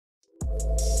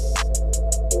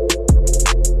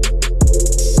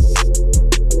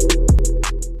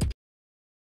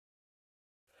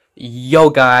Yo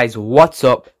guys, what's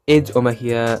up? Itz Umar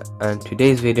here, and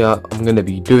today's video I'm gonna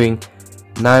be doing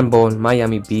 9-ball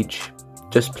Miami Beach,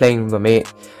 just playing with my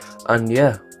mate. And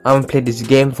yeah, I haven't played this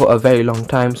game for a very long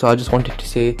time, so I just wanted to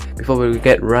say before we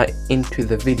get right into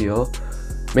the video,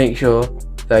 make sure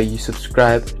that you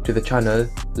subscribe to the channel,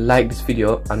 like this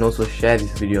video, and also share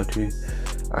this video too.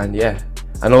 And yeah,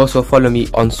 and also follow me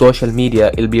on social media.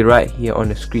 It'll be right here on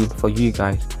the screen for you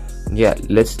guys. And yeah,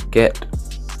 let's get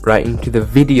right into the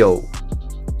video.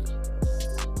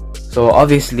 So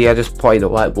obviously I just potted the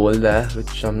white ball there,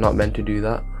 which I'm not meant to do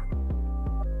that,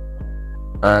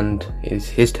 and it's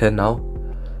his turn now,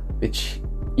 which,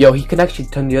 yo, he can actually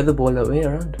turn the other ball that way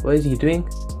around. What is he doing?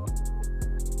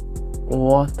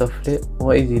 What the flip?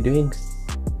 What is he doing?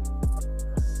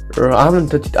 I haven't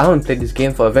played this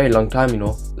game for a very long time, you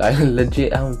know, like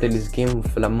legit. I haven't played this game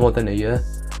for like more than a year.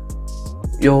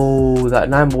 Yo, that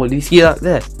 9-ball, do you see that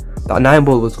there? That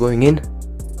 9-ball was going in.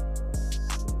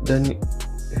 Then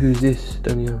who's this?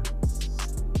 Daniel.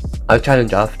 I'll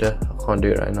challenge after. I can't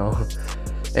do it right now.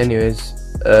 Anyways,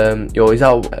 yo, is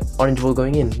that orange ball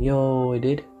going in? Yo, it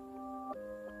did.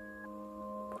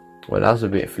 Well, that was a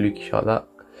bit fluky shot, that.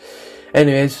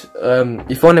 Anyways, if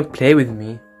you want to play with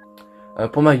me,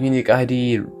 put my unique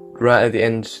ID right at the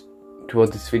end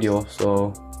towards this video,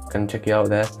 so you can check it out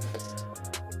there.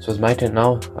 So it's my turn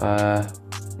now.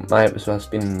 Might as well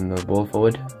spin the ball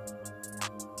forward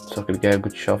so I could get a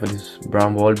good shot for this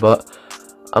brown ball, but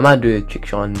I might do a trick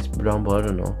shot on this brown ball. I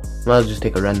don't know. I might just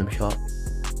take a random shot.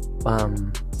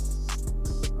 Bam.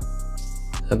 Is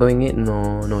that going in?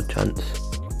 No chance.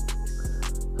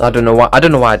 I don't know why I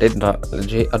did that.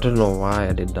 Legit, I don't know why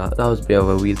I did that. That was a bit of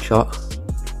a weird shot.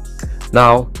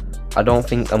 Now I don't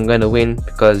think I'm gonna win,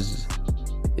 because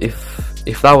if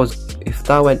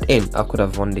that went in, I could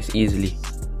have won this easily.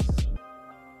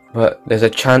 But there's a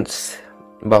chance,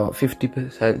 about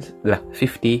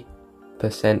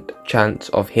 50% chance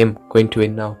of him going to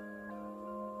win now.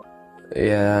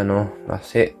 Yeah, I know,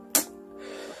 that's it.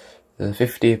 There's a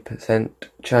 50%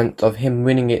 chance of him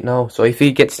winning it now. So if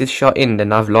he gets this shot in,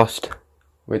 then I've lost.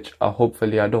 Which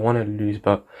hopefully I don't want to lose,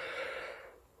 but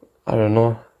I don't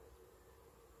know.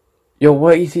 Yo,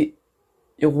 what is he?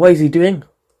 Yo, what is he doing?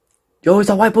 Yo, is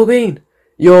that white ball going?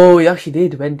 Yo, he actually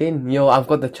went in. Yo, I've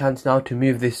got the chance now to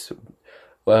move this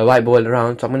white ball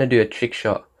around, so I'm gonna do a trick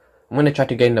shot. I'm gonna try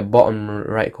to get in the bottom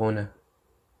right corner.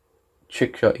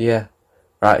 Trick shot, yeah.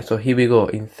 Right, so here we go.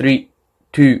 In 3,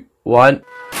 2, 1.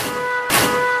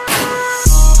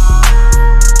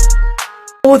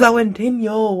 Oh, that went in,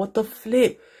 yo. What the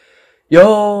flip?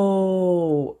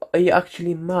 Yo, are you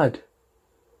actually mad?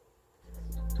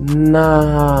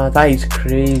 Nah, that is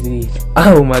crazy.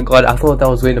 Oh my god, I thought that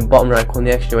was going to the bottom right corner.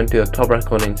 He actually went to the top right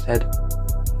corner instead.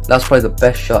 That's probably the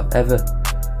best shot ever.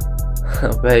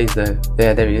 Where is the?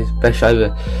 Yeah, there he is. Best shot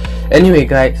ever. Anyway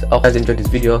guys, I hope you guys enjoyed this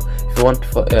video. If you want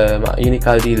my unique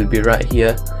ID, it'll be right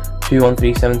here.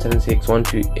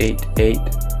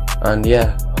 213-776-1288. And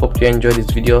yeah, hope you enjoyed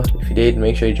this video. If you did,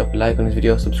 make sure you drop a like on this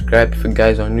video, subscribe if you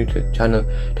guys are new to the channel,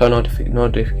 turn on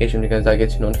notification because that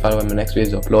gets you notified when my next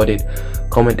video is uploaded.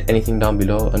 Comment anything down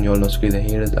below and you'll know screw the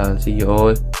haters. I'll see you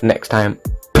all next time.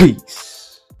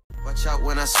 Peace. Watch out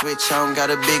when I switch, I don't got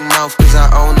a big mouth cause I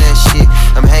own that shit.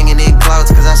 I'm hanging in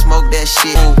clouds cause I smoke that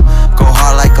shit. Ooh, go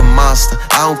hard like a monster.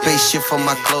 I don't pay shit for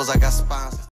my clothes, I got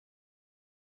sponsors.